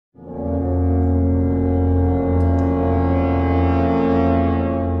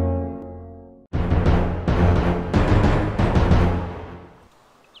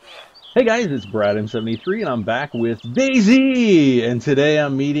Hey guys, it's Brad M73 and I'm back with DayZ! And today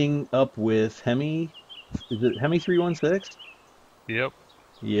I'm meeting up with Hemi. Is it Hemi 316? Yep.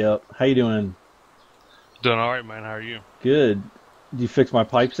 Yep. How you doing? Doing alright, man. How are you? Good. Did you fix my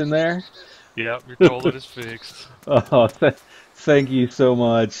pipes in there? Yep, your toilet is fixed. Oh, thank you so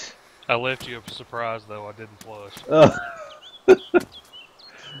much. I left you a surprise, though. I didn't flush. Uh,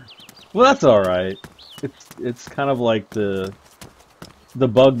 well, that's alright. It's kind of like the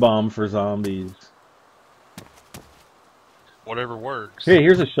bug bomb for zombies. Whatever works. Hey,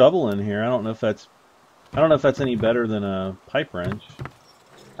 here's a shovel in here. I don't know if that's any better than a pipe wrench.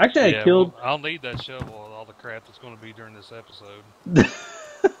 Actually, I Yeah, killed. well, I'll need that shovel with all the crap that's going to be during this episode.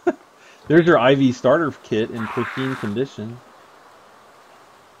 There's your IV starter kit in pristine condition.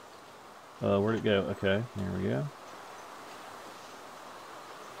 Where'd it go? Okay, there we go.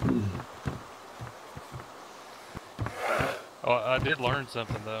 Oh, I did learn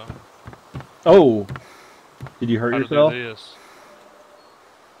something, though. Oh, did you hurt How yourself? to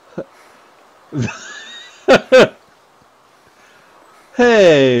do this.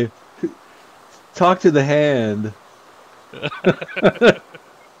 Hey, talk to the hand. I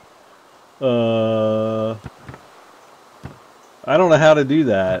don't know how to do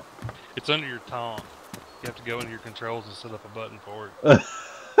that. It's under your taunt. You have to go into your controls and set up a button for it.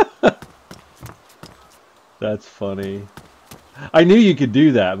 That's funny. I knew you could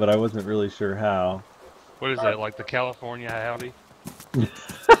do that, but I wasn't really sure how. What is that, like the California howdy?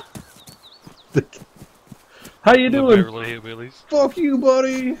 How you The doing? Beverly Hillbillies? Fuck you,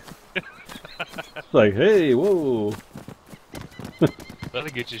 buddy. It's like, hey, whoa. That'll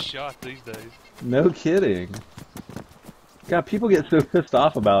get you shot these days. No kidding. God, people get so pissed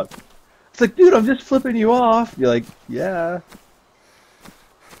off about. It's like, dude, I'm just flipping you off. You're like, yeah.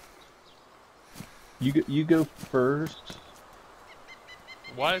 You go first.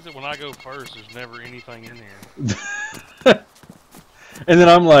 Why is it when I go first, there's never anything in here? And then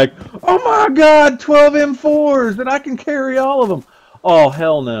I'm like, oh my god, 12 M4s, and I can carry all of them. Oh,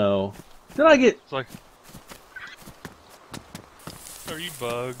 hell no. Did I get... It's like, are you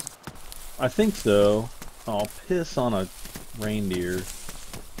bugged? I think so. I'll piss on a reindeer.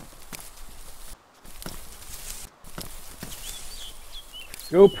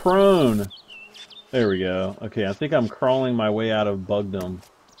 Go prone. There we go. Okay, I think I'm crawling my way out of bugdom.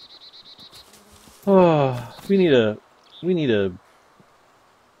 Oh, we need a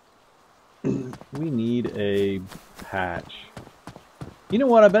patch. You know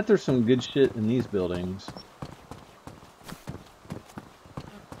what? I bet there's some good shit in these buildings.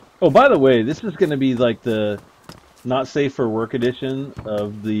 Oh, by the way, this is going to be like the not safe for work edition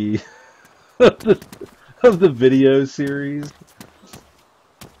of the of the video series.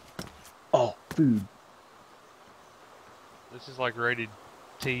 Oh, food. This is like rated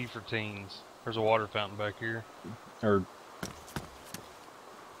T for teens. There's a water fountain back here. Or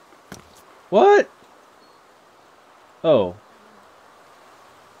what? Oh.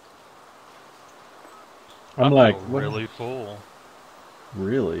 I'm like, what? Really full.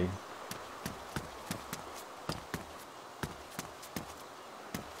 Really?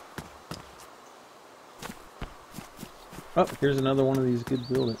 Oh, here's another one of these good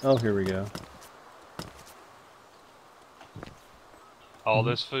buildings. Oh, here we go. All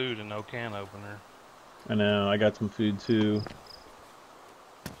this food and no can opener. I know, I got some food too.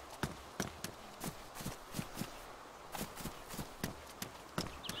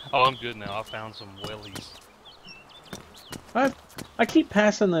 Oh, I'm good now. I found some wellies. I keep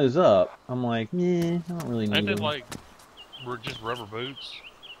passing those up. I'm like, yeah, I don't really need Ain't them. that like, we're just rubber boots?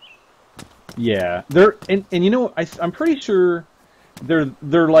 Yeah, they're and you know, I'm pretty sure they're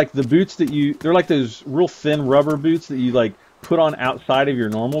like the boots that they're like those real thin rubber boots that you like put on outside of your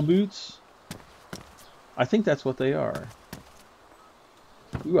normal boots. I think that's what they are.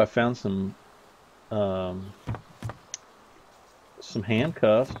 Ooh, I found some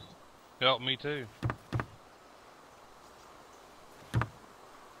handcuffs. Yep, me too.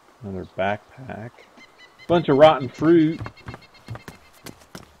 Another backpack. Bunch of rotten fruit.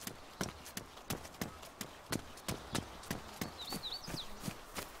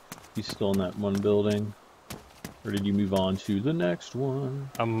 You still in that one building? Or did you move on to the next one?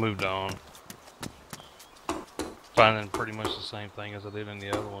 I moved on. Finding pretty much the same thing as I did in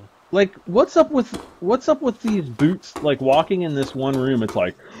the other one. Like, what's up with these boots? Like, walking in this one room, it's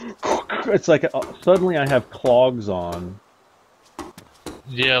like suddenly I have clogs on.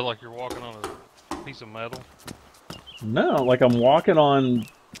 Yeah, like you're walking on a piece of metal. No, like I'm walking on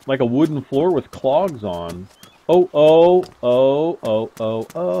like a wooden floor with clogs on. Oh, oh, oh, oh, oh,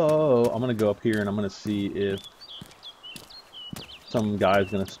 oh. I'm gonna go up here and I'm gonna see if some guy's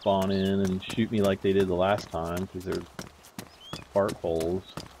gonna spawn in and shoot me like they did the last time because they're fart holes.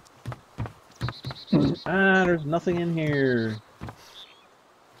 Ah, there's nothing in here.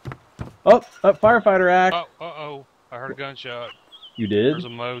 Oh, a firefighter axe. Oh, uh-oh. I heard a gunshot. You did? There's a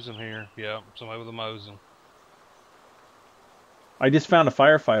Mosin here. Yeah, somebody with a Mosin. I just found a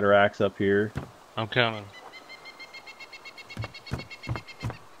firefighter axe up here. I'm coming.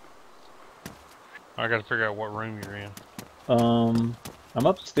 I gotta figure out what room you're in. I'm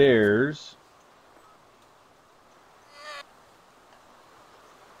upstairs.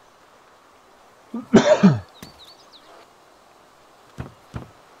 I'm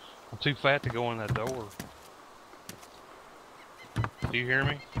too fat to go in that door. Do you hear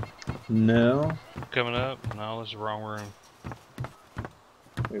me? No. Coming up? No, this is the wrong room.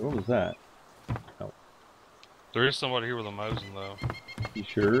 Wait, what was that? Oh. There is somebody here with a Mosin, though. You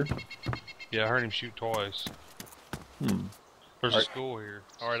sure? Yeah, I heard him shoot twice. There's a school here.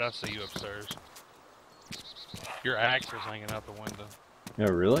 Alright, I see you upstairs. Your axe is hanging out the window.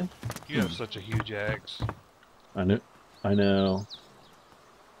 Oh, really? You have such a huge axe. I know.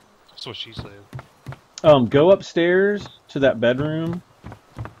 That's what she said. Go upstairs to that bedroom,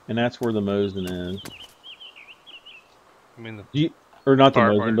 and that's where the Mosin is. I mean or not the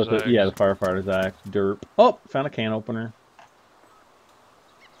Mosin, but axe. the firefighter's axe. Derp. Oh, found a can opener.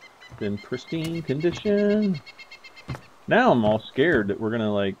 It's in pristine condition. Now I'm all scared that we're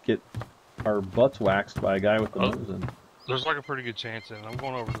gonna like get our butts waxed by a guy with the Mosin. There's like a pretty good chance in it. I'm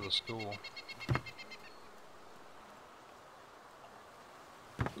going over to the school.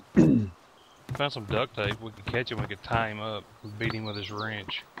 Found some duct tape. We could catch him. We could tie him up. We'd beat him with his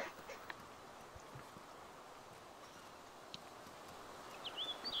wrench.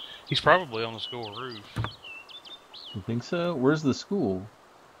 He's probably on the school roof. You think so? Where's the school?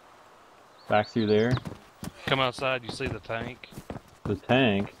 Back through there? Come outside. You see the tank? The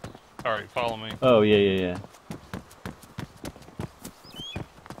tank? Alright, follow me. Oh, yeah.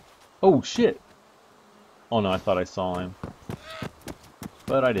 Oh, shit! Oh no, I thought I saw him.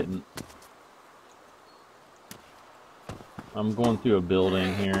 But I didn't. I'm going through a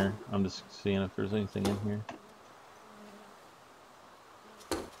building here. I'm just seeing if there's anything in here.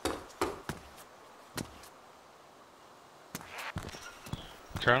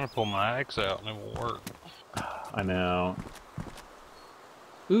 I'm trying to pull my axe out and it won't work. I know.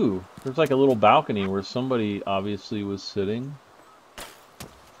 Ooh, there's like a little balcony where somebody obviously was sitting.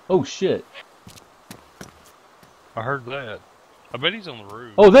 Oh shit. I heard that. I bet he's on the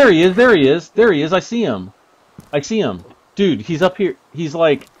roof. Oh, there he is. I see him. Dude, he's up here. He's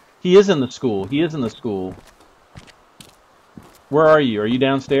like, he is in the school. Where are you? Are you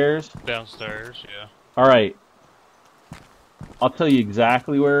downstairs? Downstairs, yeah. Alright. I'll tell you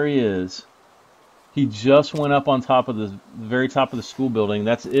exactly where he is. He just went up on top of the very top of the school building.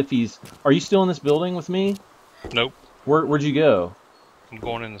 That's if he's... Are you still in this building with me? Nope. Where'd you go? I'm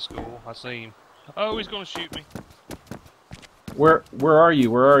going in the school. I see him. Oh, he's going to shoot me. Where are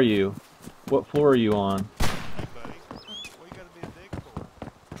you? What floor are you on? Hey, buddy. What you gotta be a dick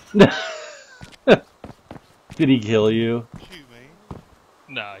for? Did he kill you? Shoot me.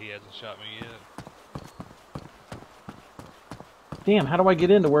 Nah, he hasn't shot me yet. Damn, how do I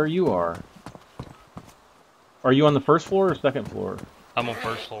get into where you are? Are you on the first floor or second floor? I'm on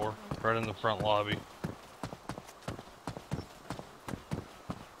first floor, right in the front lobby.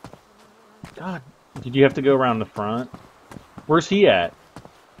 God, did you have to go around the front? Where's he at?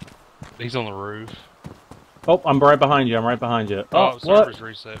 He's on the roof. Oh, I'm right behind you. Oh, server's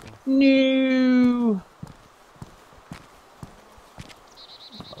resetting. No.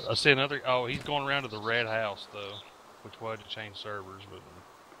 I see another. Oh, he's going around to the red house though, which way to change servers,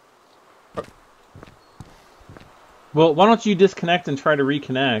 but. Well, why don't you disconnect and try to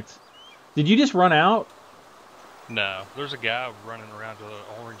reconnect? Did you just run out? No, there's a guy running around to the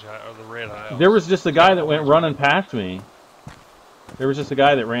orange house, or the red house. There was just a guy that went running past me. There was just a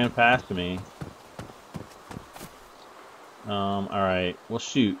guy that ran past me. Alright. Well,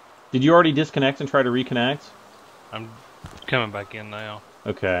 shoot. Did you already disconnect and try to reconnect? I'm coming back in now.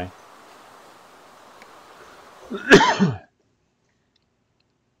 Okay.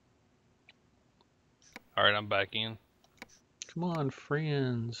 Alright, I'm back in. Come on,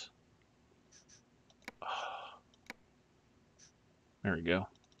 friends. There we go.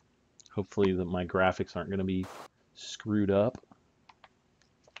 Hopefully my graphics aren't going to be screwed up.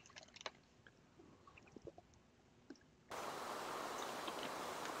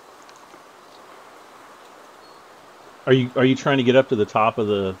 Are you trying to get up to the top of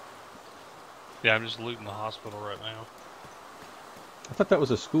the... Yeah, I'm just looting the hospital right now. I thought that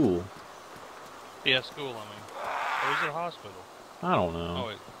was a school. Yeah, school, I mean. Or is it a hospital? I don't know. Oh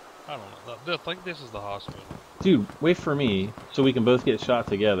wait, I don't know. I think this is the hospital. Dude, wait for me so we can both get shot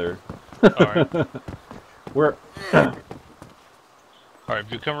together. Alright. Where? Alright,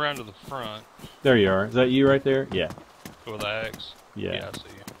 if you come around to the front. There you are. Is that you right there? Yeah. With the axe. Yeah. Yeah, I see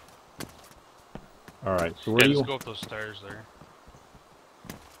you. Alright, so where Yeah, do you... just go up those stairs there.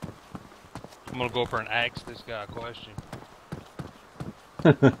 I'm gonna go up there and ask this guy a question.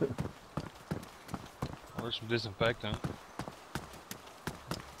 Oh, there's some disinfectant.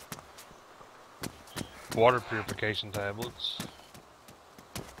 Water purification tablets.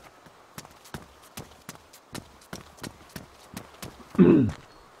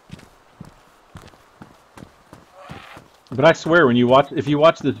 But I swear, when you watch, if you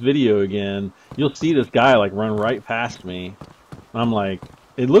watch this video again, you'll see this guy like run right past me. I'm like,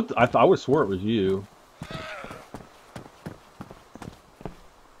 it looked. I would swear it was you.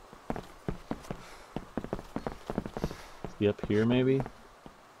 Is he up here, maybe?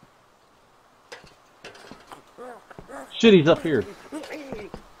 Shit, he's up here.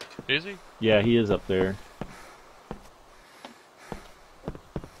 Is he? Yeah, he is up there.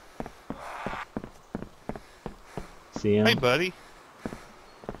 See him? Hey, buddy.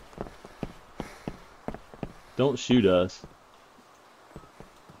 Don't shoot us.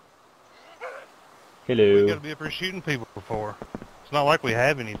 Hello. We gotta be up here shooting people before. It's not like we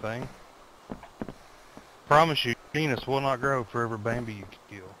have anything. Promise you, penis will not grow for every Bambi you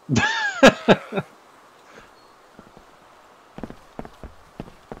kill.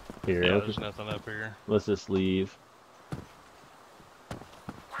 Here, Yeah, let's there's just, nothing up here. let's just leave.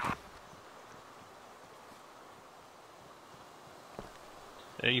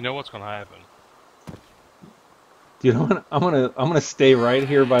 Yeah, you know what's gonna happen. Dude, I'm gonna stay right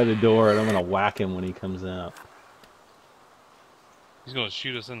here by the door, and I'm gonna whack him when he comes out. He's gonna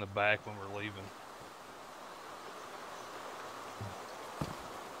shoot us in the back when we're leaving.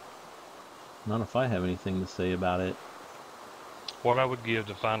 Not if I have anything to say about it. What I would give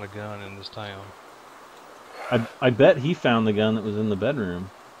to find a gun in this town. I bet he found the gun that was in the bedroom.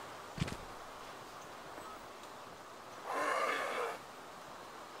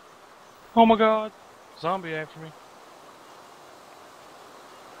 Oh my god! Zombie after me.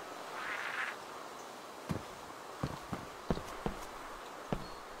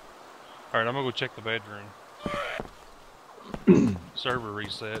 Alright, I'm gonna go check the bedroom. Server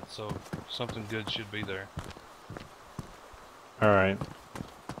reset, so something good should be there. Alright.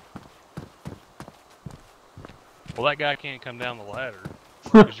 Well, that guy can't come down the ladder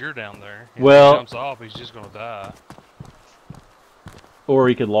because you're down there. If Well- he jumps off, he's just gonna die. Or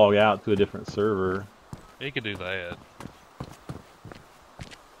he could log out to a different server. He could do that.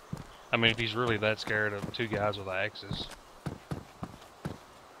 I mean, if he's really that scared of two guys with axes.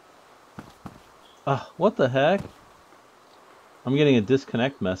 What the heck? I'm getting a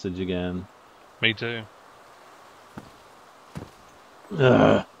disconnect message again. Me too.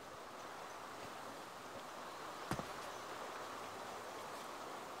 Ugh.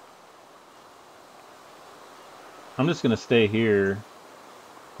 I'm just gonna stay here.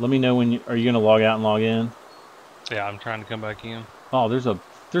 Let me know when are you gonna log out and log in? Yeah, I'm trying to come back in. Oh, there's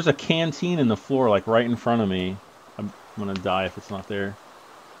a canteen in the floor, like right in front of me. I'm gonna die if it's not there.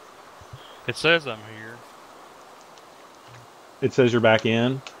 It says I'm here. It says you're back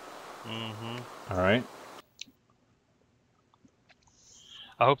in. Mm-hmm. All right.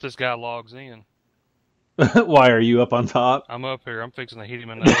 I hope this guy logs in. Why are you up on top? I'm up here. I'm fixing to hit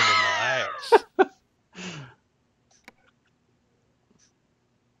him in the head with my axe.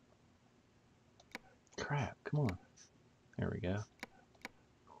 Crap! Come on. There we go.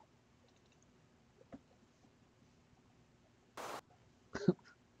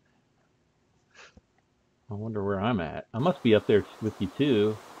 I wonder where I'm at. I must be up there with you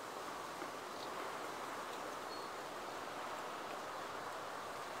too.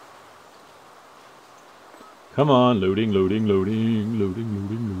 Come on, loading, loading, loading, loading,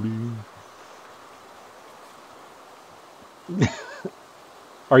 loading, loading.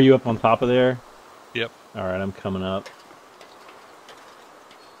 Are you up on top of there? Yep. Alright, I'm coming up.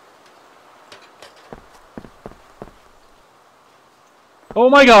 Oh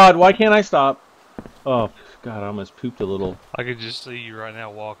my god, why can't I stop? Oh, god, I almost pooped a little. I could just see you right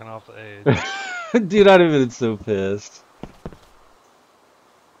now walking off the edge. Dude, I'd have been so pissed.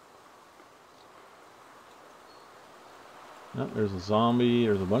 Oh, there's a zombie.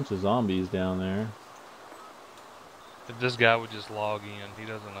 There's a bunch of zombies down there. If this guy would just log in, he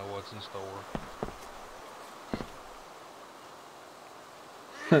doesn't know what's in store.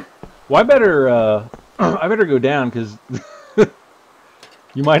 Well, I better, I better go down, because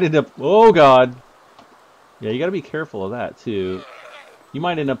you might end up... Oh, God. Yeah, you gotta be careful of that, too. You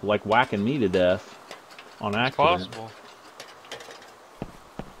might end up, like, whacking me to death on It's accident. possible.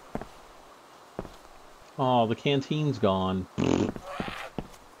 Oh, the canteen's gone.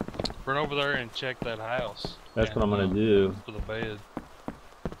 Run over there and check that house. That's what I'm gonna do. For the bed.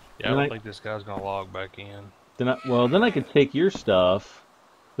 Yeah, Then I don't think this guy's gonna log back in. Then I could take your stuff.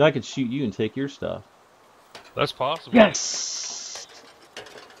 Then I could shoot you and take your stuff. That's possible. Yes!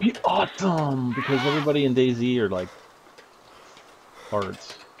 Be awesome! Because everybody in DayZ are like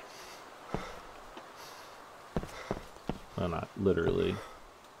farts. Well, not literally.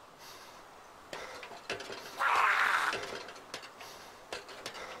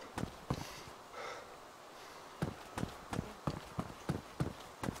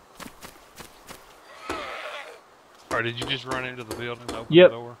 Alright, did you just run into the building and open Yep.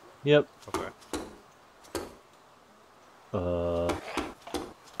 the door? Yep. Okay.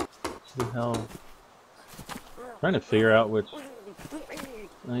 What the hell? Trying to figure out which.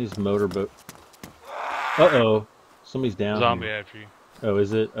 I use motorboat. Uh-oh. Somebody's down. Zombie here. after you. Oh,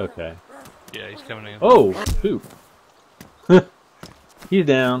 is it? Okay. Yeah, he's coming in. Oh, poop. He's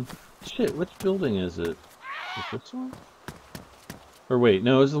down. Shit, which building is it? Is this one? Or wait,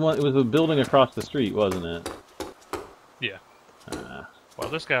 no, it was the one. It was the building across the street, wasn't it? Yeah. Well,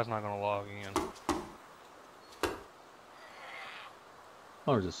 this guy's not gonna log in.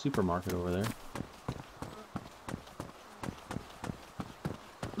 Oh, there's a supermarket over there.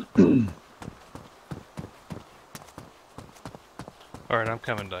 Alright, I'm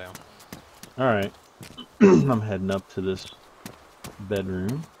coming down. Alright. I'm heading up to this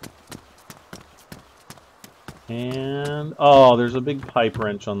bedroom. And, oh, there's a big pipe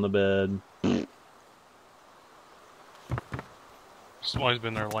wrench on the bed. Somebody's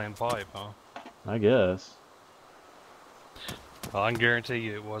been there laying pipe, huh? I guess. Well, I can guarantee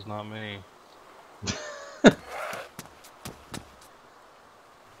you it was not me.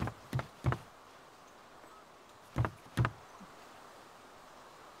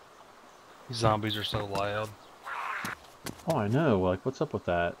 These zombies are so loud. Oh, I know. Like, what's up with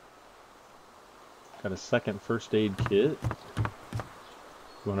that? Got a second first aid kit.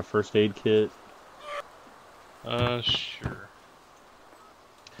 You want a first aid kit? Sure.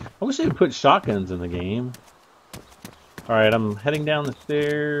 I wish they would put shotguns in the game. Alright, I'm heading down the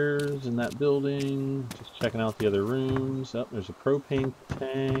stairs in that building. Just checking out the other rooms. Oh, there's a propane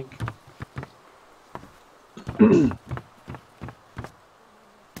tank.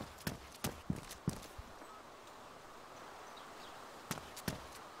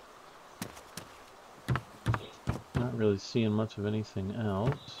 Not really seeing much of anything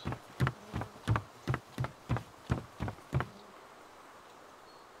else.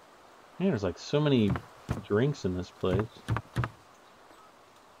 Man, there's like so many drinks in this place.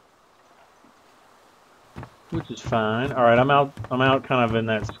 Which is fine. Alright, I'm out kind of in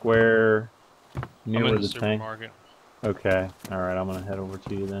that square near I'm in where the the tank. supermarket. Okay. Alright, I'm gonna head over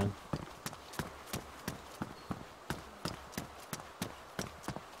to you then.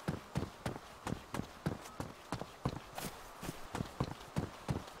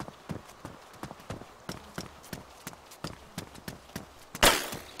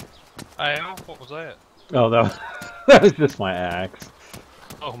 Ow, what was that? Oh, that was just my axe.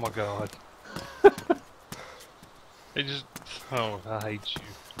 Oh my god. It just... Oh, I hate you.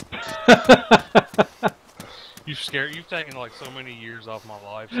 You've taken like so many years off my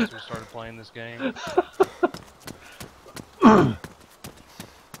life since we started playing this game.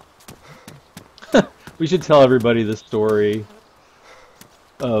 We should tell everybody the story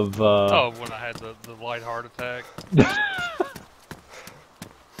of Oh, when I had the light heart attack.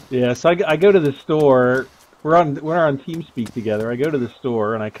 Yeah, so I go to the store. We're on TeamSpeak together. I go to the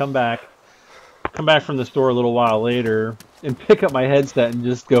store and I come back from the store a little while later and pick up my headset and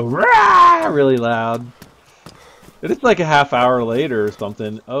just go rah really loud. And it's like a half hour later or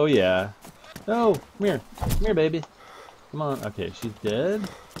something. Oh yeah. Oh, come here, baby. Come on. Okay, she's dead.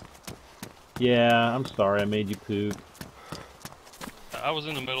 Yeah, I'm sorry I made you poop. I was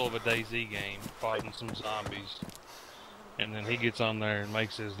in the middle of a DayZ game fighting some zombies. And then he gets on there and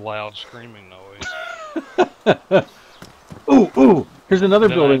makes his loud screaming noise. Ooh! Here's another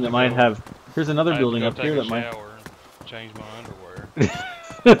Then building that might have. Here's another I building have to up go here take that a might. shower and change my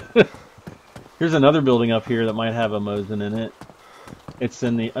underwear. Here's another building up here that might have a Mosin in it. It's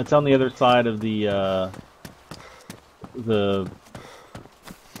on the other side of the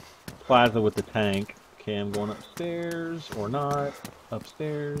plaza with the tank. Okay, I'm going upstairs or not.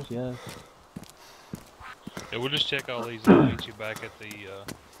 Upstairs, yes. Yeah, we'll just check all these and meet you back at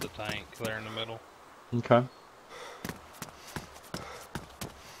the tank there in the middle. Okay.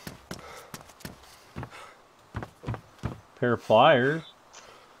 Pair of pliers.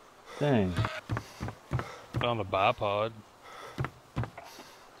 Dang. Found a bipod.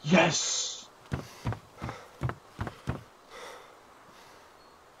 Yes!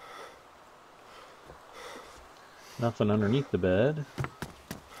 Nothing underneath the bed.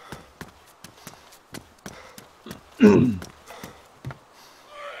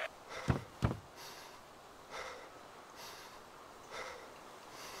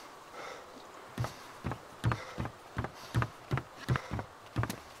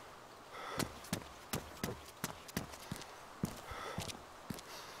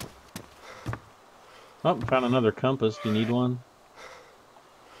 Oh, found another compass. Do you need one?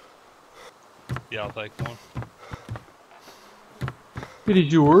 Yeah, I'll take one. It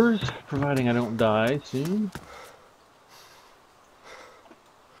is yours, providing I don't die soon.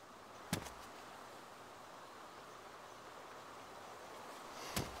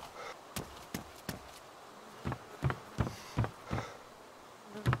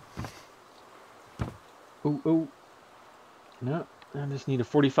 Oh. No, I just need a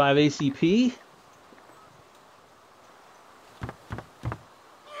 45 ACP.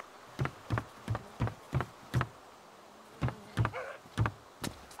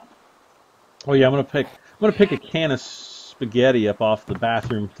 Oh yeah, I'm gonna pick a can of spaghetti up off the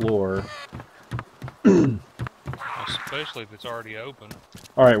bathroom floor. Especially if it's already open.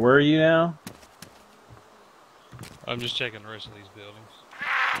 All right, where are you now? I'm just checking the rest of these buildings.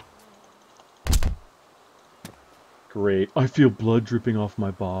 Great. I feel blood dripping off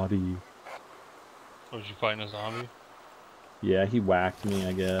my body. Was you fighting a zombie? Yeah, he whacked me,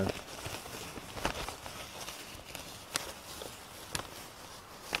 I guess.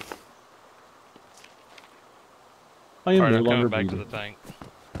 I am Alright, no I'm longer coming back to bleeding. the tank.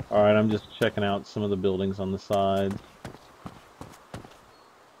 Alright, I'm just checking out some of the buildings on the side.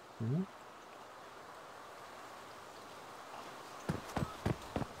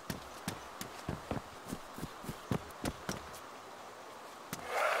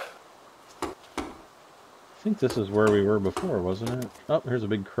 I think this is where we were before, wasn't it? Oh, here's a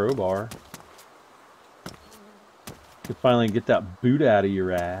big crowbar. You can finally get that boot out of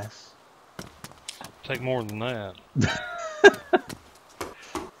your ass. Take more than that.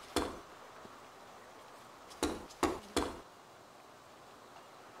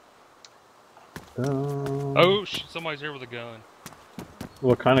 Oh, shit, somebody's here with a gun.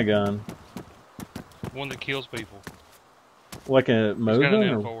 What kind of gun? One that kills people. Like a He's got an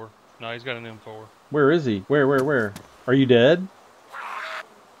Mosin? M4. No, he's got an M4. Where is he? Where? Are you dead?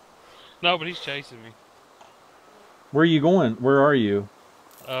 No, but he's chasing me. Where are you going? Where are you?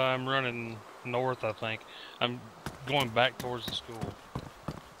 I'm running north, I think. I'm going back towards the school.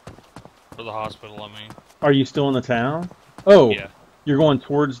 Or the hospital, I mean. Are you still in the town? Oh, Yeah. You're going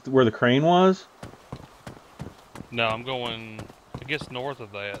towards where the crane was? No, I'm going, I guess, north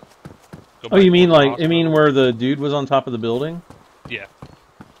of that. Go Oh, back you mean towards the like, hospital. where the dude was on top of the building? Yeah.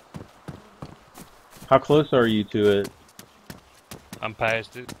 How close are you to it? I'm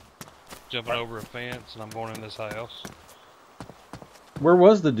past it. Jumping over a fence, and I'm going in this house. Where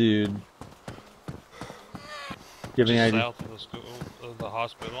was the dude? Give me Just any idea. south of the school, of the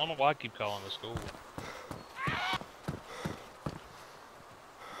hospital. I don't know why I keep calling the school.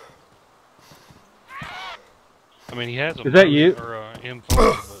 I mean, he has a Is that you? Or a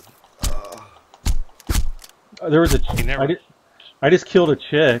M4, but There was a. he never. I just killed a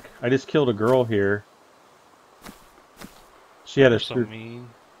chick. I just killed a girl here. She had a. So mean.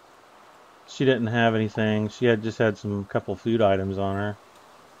 She didn't have anything. She had just had some couple food items on her.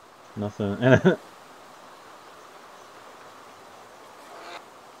 Nothing. And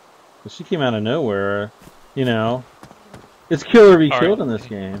she came out of nowhere. You know, it's kill or be killed in this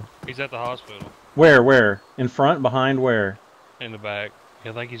game. He's at the hospital. Where? In front? Behind? Where? In the back.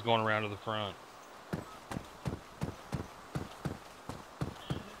 I think he's going around to the front.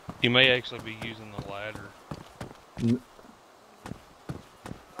 He may actually be using the ladder.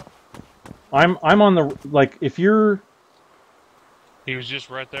 I'm on the, like, if you're... He was just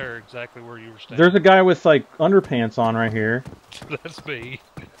right there, exactly where you were standing. There's a guy with, like, underpants on right here. That's me.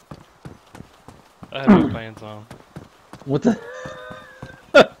 I have no pants on. What the...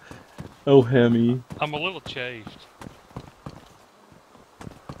 Oh, Hemi. I'm a little chafed.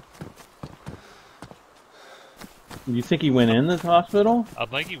 You think he went in this hospital? I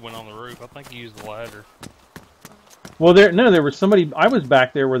think he went on the roof. I think he used the ladder. Well, there was somebody... I was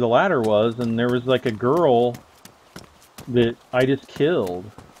back there where the ladder was, and there was, like, a girl that I just killed.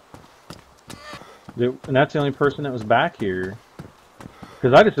 And that's the only person that was back here.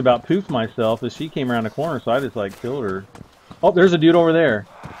 Because I just about poofed myself as she came around the corner, so I just, like, killed her. Oh, there's a dude over there.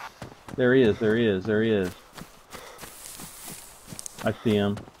 There he is. I see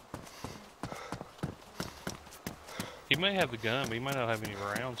him. He may have the gun, but he might not have any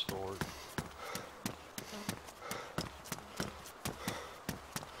rounds for it.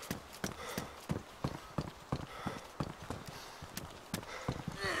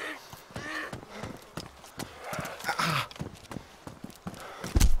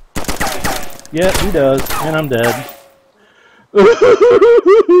 Yeah, he does, and I'm dead.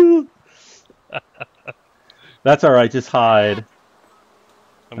 That's alright, just hide.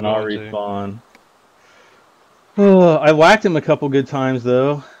 And I'll respawn. Oh, I whacked him a couple good times,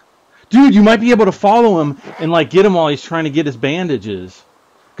 though. Dude, you might be able to follow him and, like, get him while he's trying to get his bandages.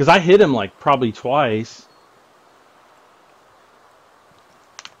 Because I hit him, like, probably twice.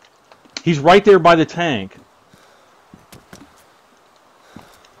 He's right there by the tank.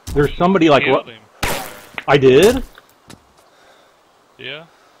 There's somebody, like... I did? Yeah.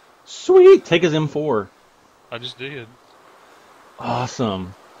 Sweet! Take his M4. I just did.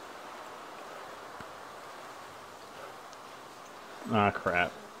 Awesome. Ah,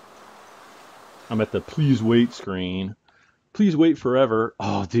 crap. I'm at the please wait screen. Please wait forever.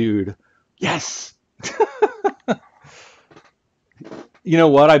 Oh, dude. Yes! You know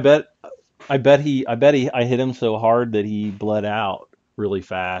what? I bet I hit him so hard that he bled out really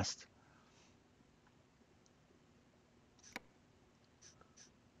fast.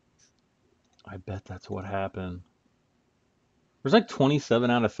 I bet that's what happened. There's like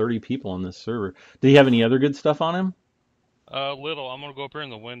 27 out of 30 people on this server. Did he have any other good stuff on him? Little. I'm gonna go up here in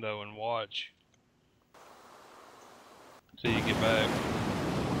the window and watch till you get back.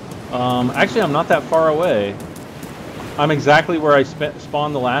 Actually, I'm not that far away. I'm exactly where I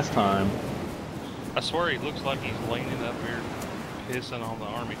spawned the last time. I swear he looks like he's leaning up here, pissing on the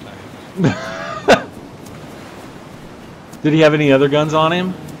army tank. Did he have any other guns on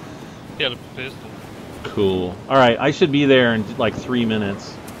him? He had a pistol. Cool. All right, I should be there in like 3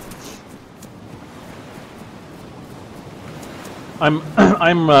 minutes.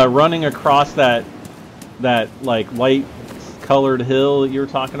 I'm running across that like light colored hill that you were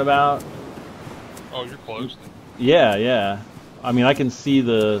talking about. Oh, you're close. Yeah, yeah. I mean, I can see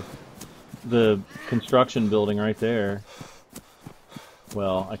the construction building right there.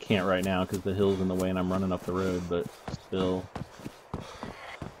 Well, I can't right now because the hill's in the way and I'm running up the road, but still.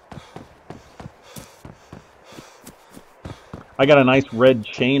 I got a nice red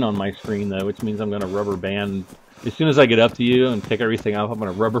chain on my screen though, which means I'm going to rubber band. As soon as I get up to you and pick everything up, I'm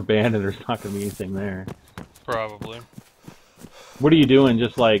going to rubber band and there's not going to be anything there. Probably. What are you doing?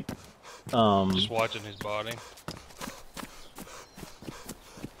 Just like... just watching his body.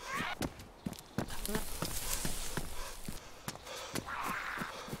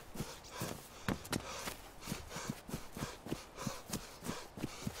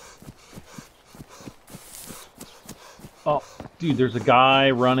 Oh, dude, there's a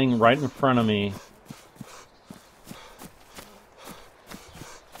guy running right in front of me.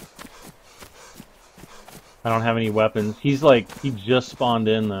 I don't have any weapons. He's like, he just spawned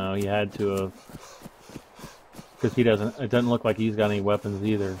in though. He had to have. Because he doesn't, it doesn't look like he's got any weapons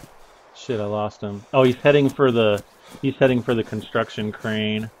either. Shit, I lost him. Oh, he's heading for the construction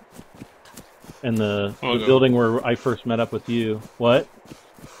crane. And the building where I first met up with you. What?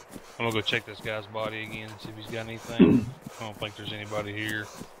 I'm gonna go check this guy's body again and see if he's got anything. I don't think there's anybody here.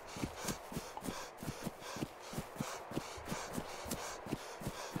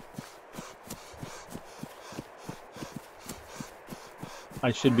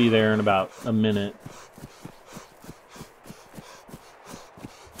 I should be there in about a minute.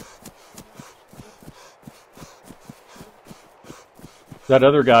 That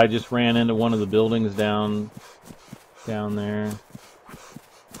other guy just ran into one of the buildings down there.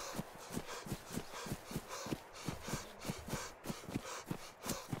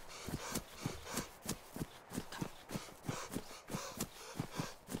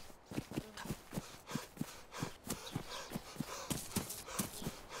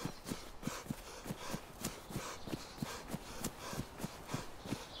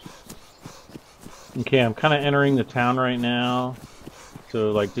 Okay, I'm kind of entering the town right now,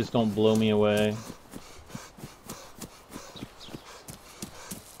 so like just don't blow me away.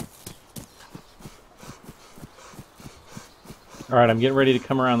 Alright, I'm getting ready to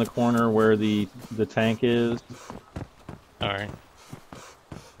come around the corner where the tank is. Alright.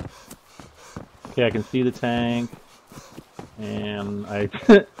 Okay, I can see the tank, and I...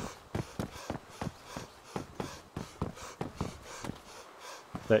 Is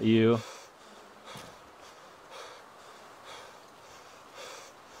that you?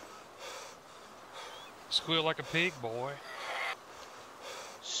 Squeal like a pig, boy.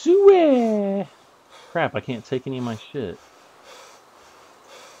 Swear! Crap, I can't take any of my shit.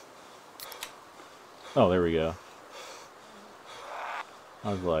 Oh, there we go.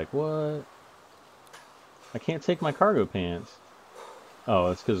 I was like, what? I can't take my cargo pants. Oh,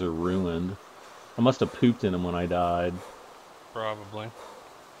 that's because they're ruined. I must have pooped in them when I died. Probably.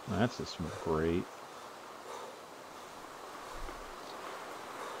 That's just great.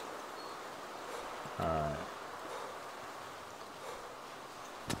 Alright.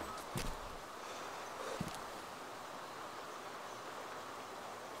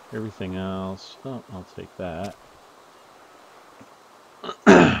 Everything else. Oh, I'll take that.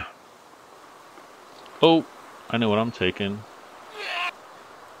 Oh, I know what I'm taking.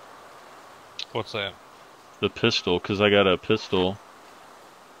 What's that? The pistol, because I got a pistol.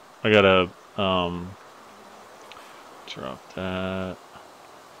 I got a, drop that.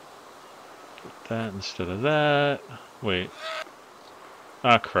 Get that instead of that. Wait.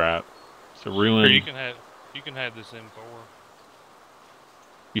 Ah, crap. It's a ruin. Or you can have this M4.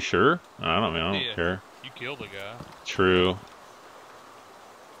 You sure? I don't mean, I don't Yeah. care. You killed the guy. True.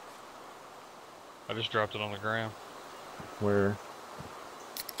 I just dropped it on the ground. Where?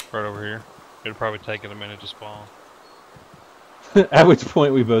 Right over here. It'll probably take it a minute to spawn. At which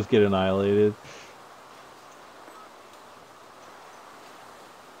point we both get annihilated.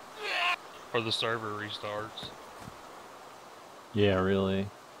 Or the server restarts. Yeah, really.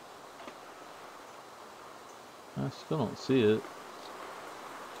 I still don't see it.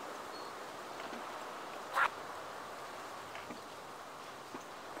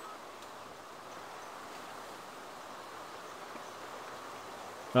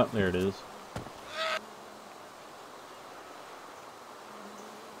 Oh, there it is.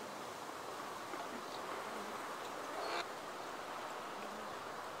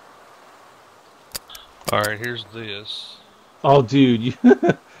 Alright, here's this. Oh, dude, you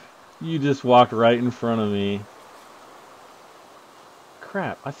you just walked right in front of me.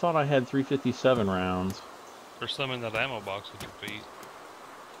 Crap, I thought I had 357 rounds. There's some in that ammo box at your feet.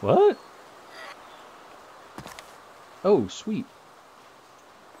 What? Oh, sweet.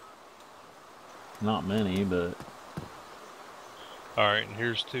 Not many, but... Alright, and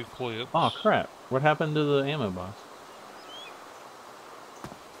here's 2 clips. Oh, crap. What happened to the ammo box?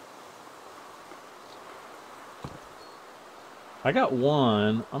 I got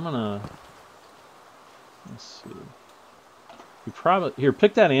one. I'm gonna... Let's see. You probably... Here,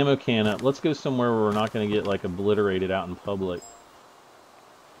 pick that ammo can up. Let's go somewhere where we're not gonna get, like, obliterated out in public.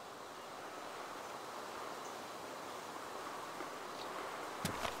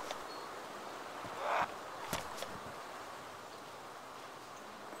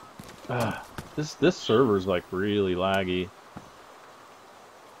 This server's like really laggy.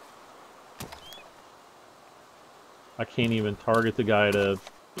 I can't even target the guy to...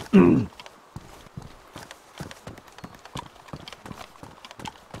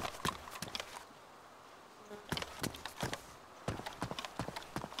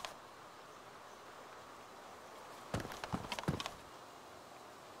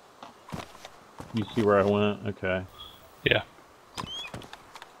 You see where I went? Okay. Yeah.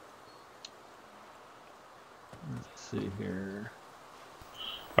 Let's see here.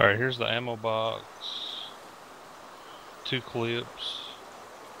 Alright, here's the ammo box. 2 clips.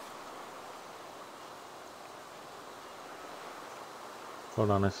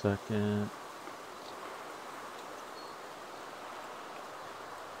 Hold on a second.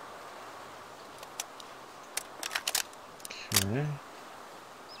 Okay.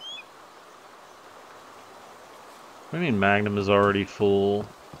 What do you mean Magnum is already full?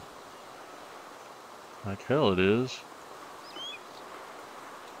 Like hell it is.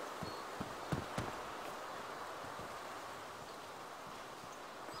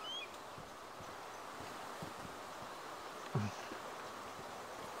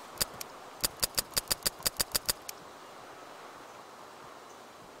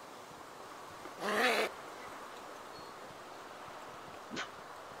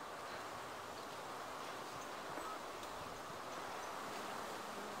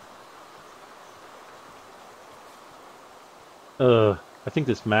 I think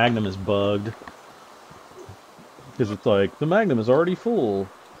this Magnum is bugged. Because it's like, the Magnum is already full.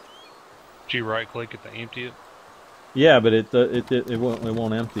 Did you right click it to empty it? Yeah, but it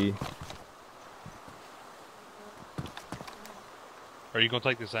won't empty. Are you gonna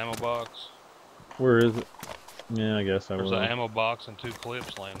take this ammo box? Where is it? Yeah, I guess I will. There's an ammo box and 2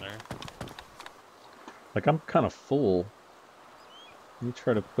 clips laying there. Like, I'm kind of full. Let me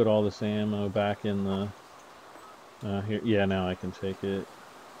try to put all this ammo back in the... here. Yeah, now I can take it.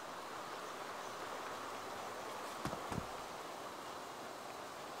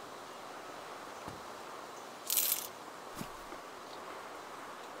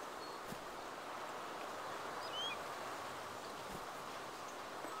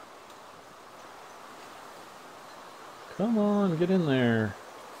 Come on, get in there.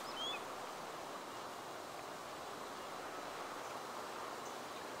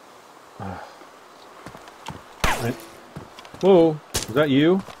 Whoa, is that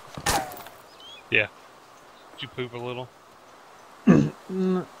you? Yeah. Did you poop a little?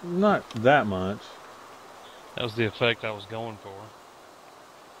 Not that much. That was the effect I was going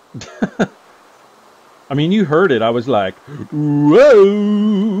for. I mean, you heard it. I was like,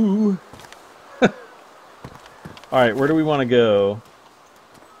 whoa! Alright, where do we want to go?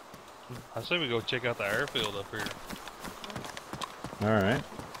 I say we go check out the airfield up here. Alright.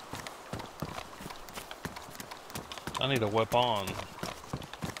 I need a weapon.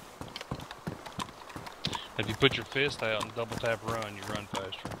 If you put your fist out and double tap run, you run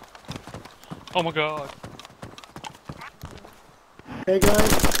faster. Oh my god! Hey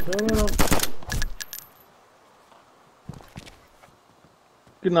guys, no.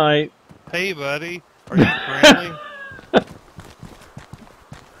 Good night. Hey, buddy. Are you friendly?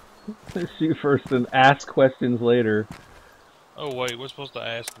 Shoot first and ask questions later. Oh wait, we're supposed to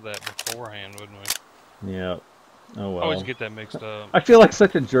ask that beforehand, wouldn't we? Yeah. Oh well. I always get that mixed up. I feel like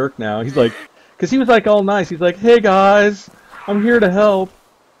such a jerk now. He's like, because he was like all nice. He's like, hey guys, I'm here to help.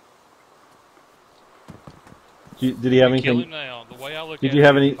 Did he have anything? Kill him now. The way I look Did at you it,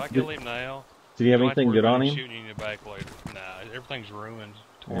 have any? if I kill him now, Did he have you don't have to anything worry good about on him? Shooting in your back later. Nah, everything's ruined.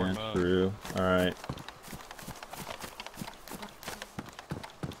 Tore him Yeah, up. true. All right.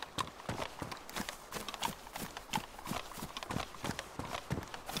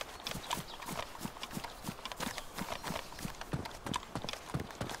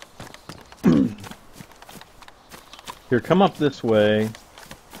 Here, come up this way.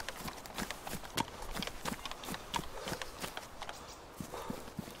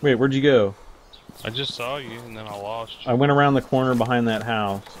 Wait, where'd you go? I just saw you and then I lost you. I went around the corner behind that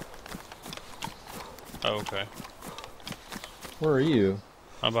house. Oh, okay. Where are you?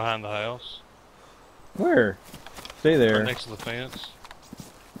 I'm behind the house. Where? Stay there. Right next to the fence.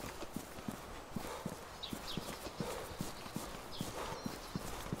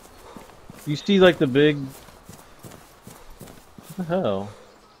 You see like the big... What the hell?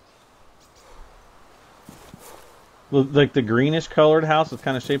 Like the greenish colored house that's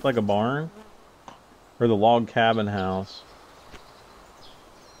kind of shaped like a barn? Or the log cabin house?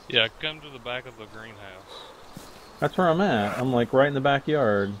 Yeah, come to the back of the greenhouse. That's where I'm at. I'm like right in the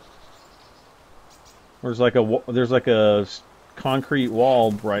backyard. There's like a concrete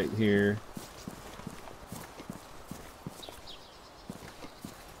wall right here.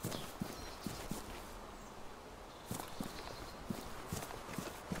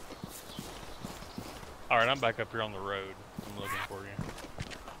 Alright, I'm back up here on the road. I'm looking for you.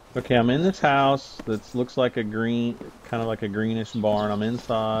 Okay, I'm in this house that looks like a green, kind of like a greenish barn. I'm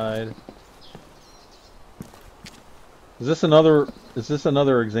inside. Is this another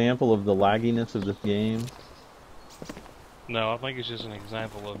example of the lagginess of this game? No, I think it's just an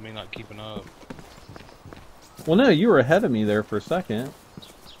example of me not keeping up. Well, no, you were ahead of me there for a second.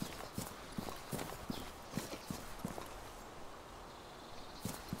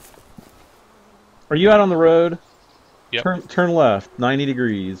 Are you out on the road? Yep. Turn left, 90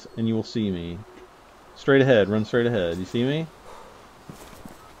 degrees, and you will see me. Straight ahead, run straight ahead. You see me?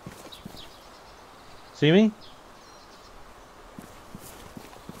 See me?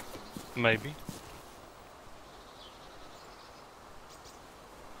 Maybe.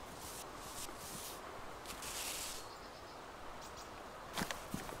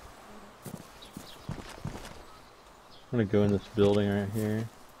 I'm gonna go in this building right here.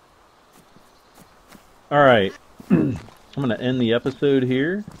 Alright. I'm gonna end the episode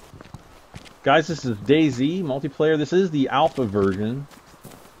here. Guys, this is DayZ multiplayer. This is the alpha version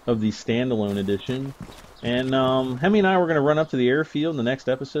of the standalone edition. And Hemi and I were gonna run up to the airfield in the next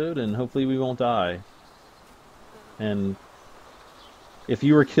episode, and hopefully we won't die. And if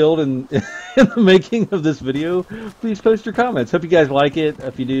you were killed in, in the making of this video, please post your comments. Hope you guys like it.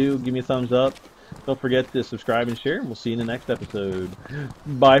 If you do, give me a thumbs up. Don't forget to subscribe and share, and we'll see you in the next episode.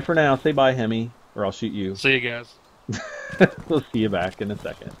 Bye for now. Say bye, Hemi, or I'll shoot you. See you guys. We'll see you back in a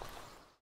second.